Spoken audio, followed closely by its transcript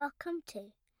Welcome to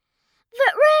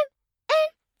the room in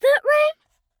the room.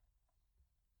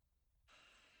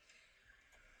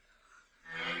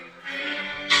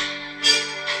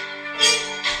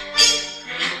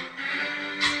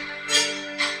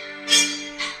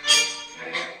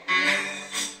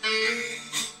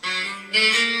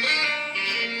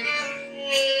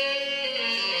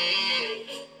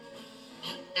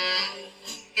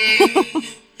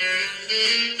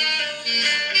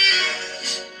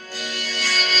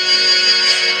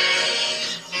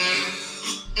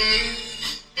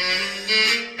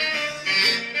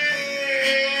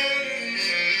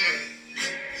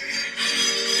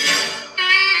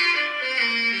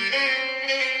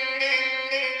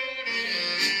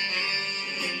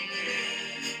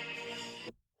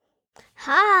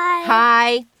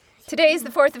 Hi. Today is the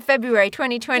 4th of February,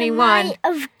 2021. I might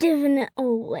have given it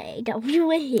away that we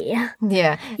were here.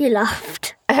 Yeah. You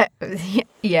laughed.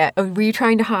 Yeah. Oh, were you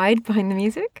trying to hide behind the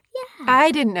music? Yeah.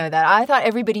 I didn't know that. I thought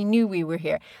everybody knew we were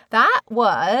here. That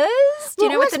was... Do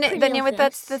you know what the name of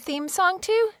that's the theme song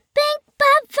to? Pink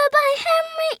Panther by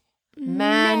Henry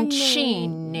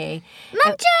Mancini.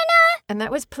 Mancini. And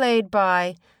that was played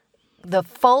by the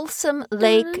Folsom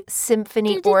Lake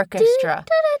Symphony Orchestra.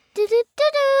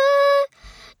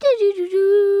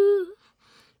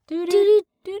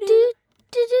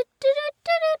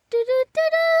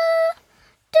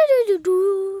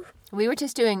 We were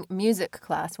just doing music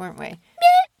class, weren't we?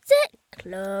 Music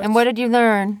class. And what did you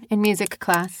learn in music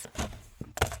class?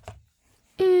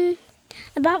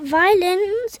 About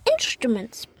violins,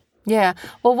 instruments. Yeah.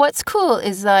 Well, what's cool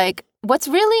is what's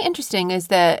really interesting is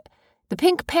that the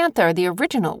Pink Panther, the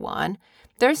original one,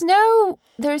 there's no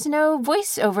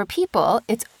voiceover people.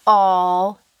 It's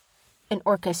all an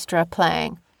orchestra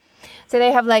playing. So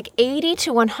they have 80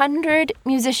 to 100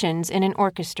 musicians in an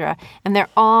orchestra, and they're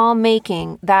all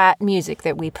making that music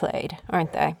that we played,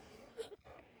 aren't they?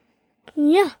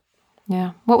 Yeah.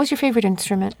 Yeah. What was your favorite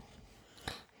instrument?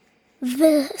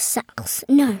 The sax.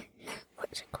 No.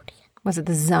 What's it called again? Was it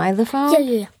the xylophone?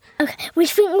 Yeah. Okay.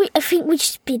 I think we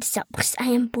should speed this up because I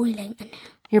am boiling.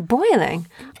 You're boiling.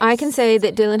 I can say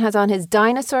that Dillon has on his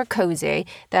dinosaur cozy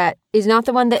that is not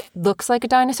the one that looks like a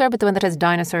dinosaur, but the one that has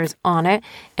dinosaurs on it.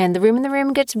 And the room in the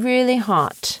room gets really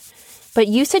hot. But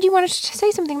you said you wanted to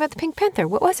say something about the Pink Panther.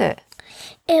 What was it?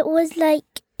 It was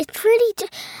it's really...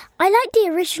 I like the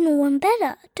original one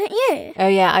better, don't you? Oh,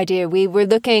 yeah, I do. We were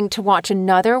looking to watch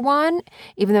another one,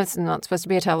 even though it's not supposed to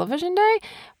be a television day.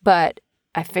 But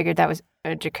I figured that was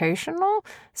educational.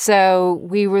 So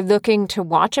we were looking to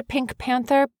watch a Pink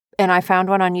Panther, and I found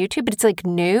one on YouTube, but it's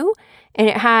new, and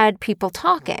it had people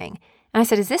talking. And I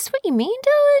said, is this what you mean,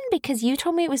 Dillon? Because you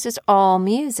told me it was just all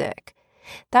music.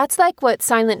 That's what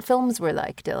silent films were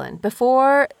like, Dillon.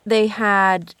 Before they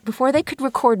could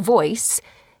record voice,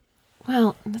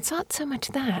 well, it's not so much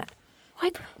that.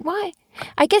 Why?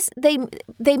 I guess they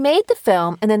made the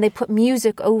film and then they put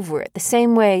music over it. The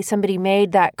same way somebody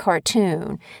made that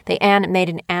cartoon. They made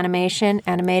an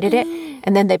animated it,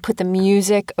 and then they put the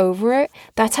music over it.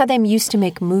 That's how they used to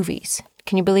make movies.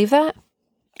 Can you believe that?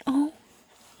 Oh,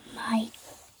 my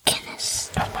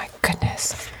goodness. Oh, my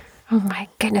goodness. Oh, my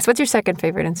goodness. What's your second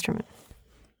favorite instrument?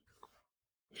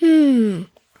 I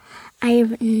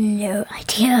have no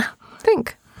idea.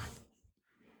 Think.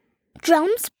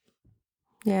 Drums?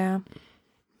 Yeah.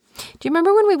 Do you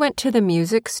remember when we went to the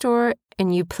music store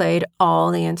and you played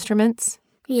all the instruments?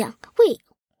 Yeah. Wait.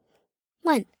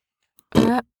 When?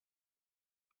 Yeah.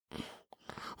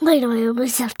 Why do I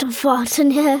always have to fart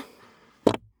in here?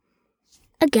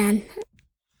 Again.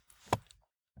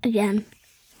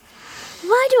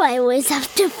 Why do I always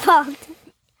have to fart?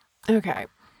 Okay.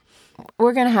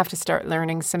 We're going to have to start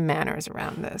learning some manners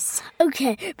around this.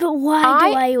 Okay, but why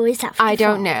do I always have to fart? I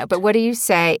don't know, but what do you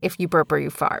say if you burp or you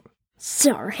fart?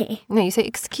 Sorry. No, you say,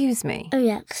 excuse me. Oh,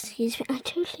 yeah, excuse me. I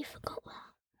totally forgot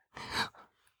that.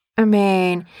 I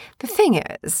mean, the thing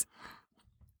is,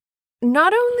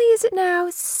 not only is it now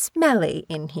smelly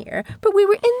in here, but we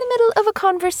were in the middle of a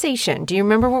conversation. Do you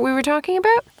remember what we were talking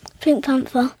about? Pink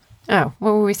Panther. Oh,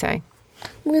 what were we saying?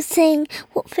 We were saying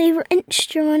what favourite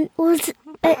instrument was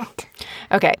it.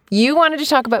 Okay, you wanted to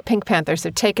talk about Pink Panther, so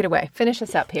take it away. Finish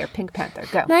us up here. Pink Panther,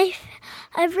 go.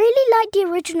 I really like the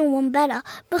original one better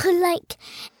because,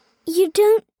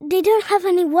 they don't have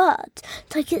any words.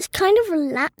 It's kind of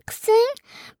relaxing,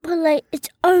 but, it's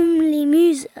only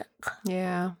music.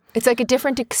 Yeah. It's a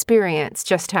different experience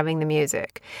just having the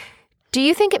music. Do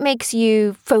you think it makes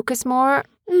you focus more?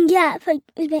 Yeah,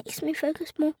 it makes me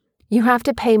focus more. You have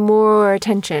to pay more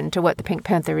attention to what the Pink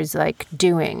Panther is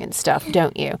doing and stuff,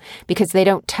 don't you? Because they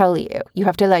don't tell you. You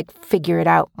have to figure it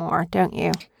out more, don't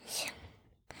you?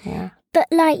 Yeah. but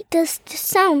like there's the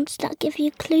sounds that give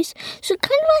you clues. So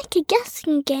kind of like a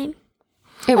guessing game.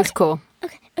 It was cool.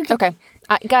 Okay.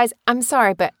 Guys, I'm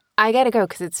sorry, but I gotta go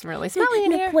because it's really smelly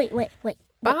in here. Wait.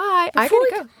 Bye. I gotta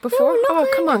go. Before?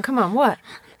 Come on. What?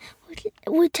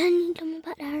 We're telling them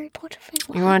about the Harry Potter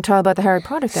thing. You want to talk about the Harry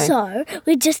Potter thing? So,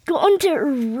 we just got onto a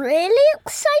really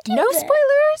exciting No bit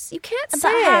spoilers. You can't about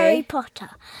say. Harry Potter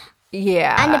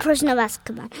Yeah. and the Prisoner of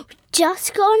Azkaban. We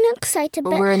just got on an excited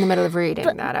bit. We're in the middle of reading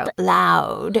that out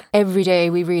loud. Every day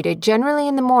we read it, generally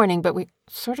in the morning, but we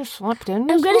sort of slept in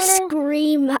this I'm going to morning.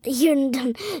 scream at you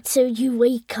and so you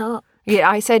wake up. Yeah,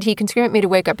 I said he can scream at me to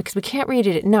wake up because we can't read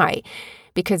it at night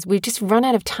because we just run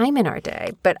out of time in our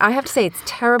day. But I have to say it's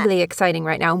terribly exciting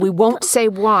right now. And we won't say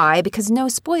why because no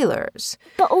spoilers.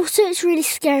 But also it's really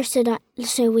scary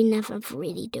so we never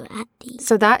really do it at these.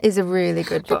 So that is a really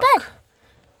good book. bed.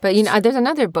 But you know, there's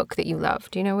another book that you love.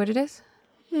 Do you know what it is?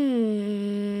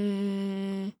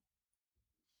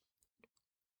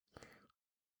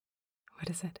 What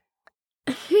is it?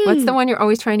 What's the one you're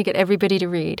always trying to get everybody to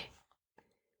read?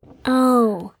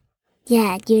 Oh,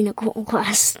 yeah, Unicorn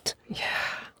Quest. Yeah.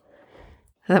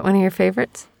 Is that one of your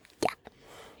favorites?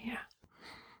 Yeah.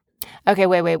 Okay,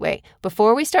 wait.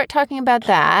 Before we start talking about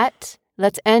that,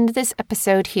 let's end this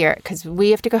episode here because we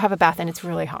have to go have a bath and it's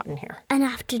really hot in here. And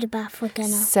after the bath, we're gonna...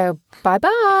 So,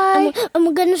 bye-bye. And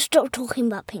we're gonna stop talking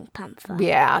about Pink Panther.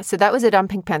 Yeah, so that was it on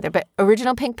Pink Panther. But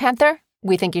original Pink Panther,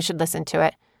 we think you should listen to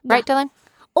it. Yeah. Right, Dillon?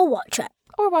 Or watch it.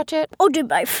 Or watch it. Or do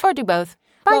both. Or do both.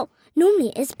 Bye. Well, normally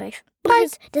it is both.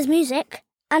 Because there's music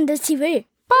and there's TV.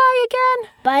 Bye again.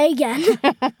 Bye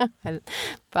again.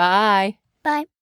 Bye. Bye.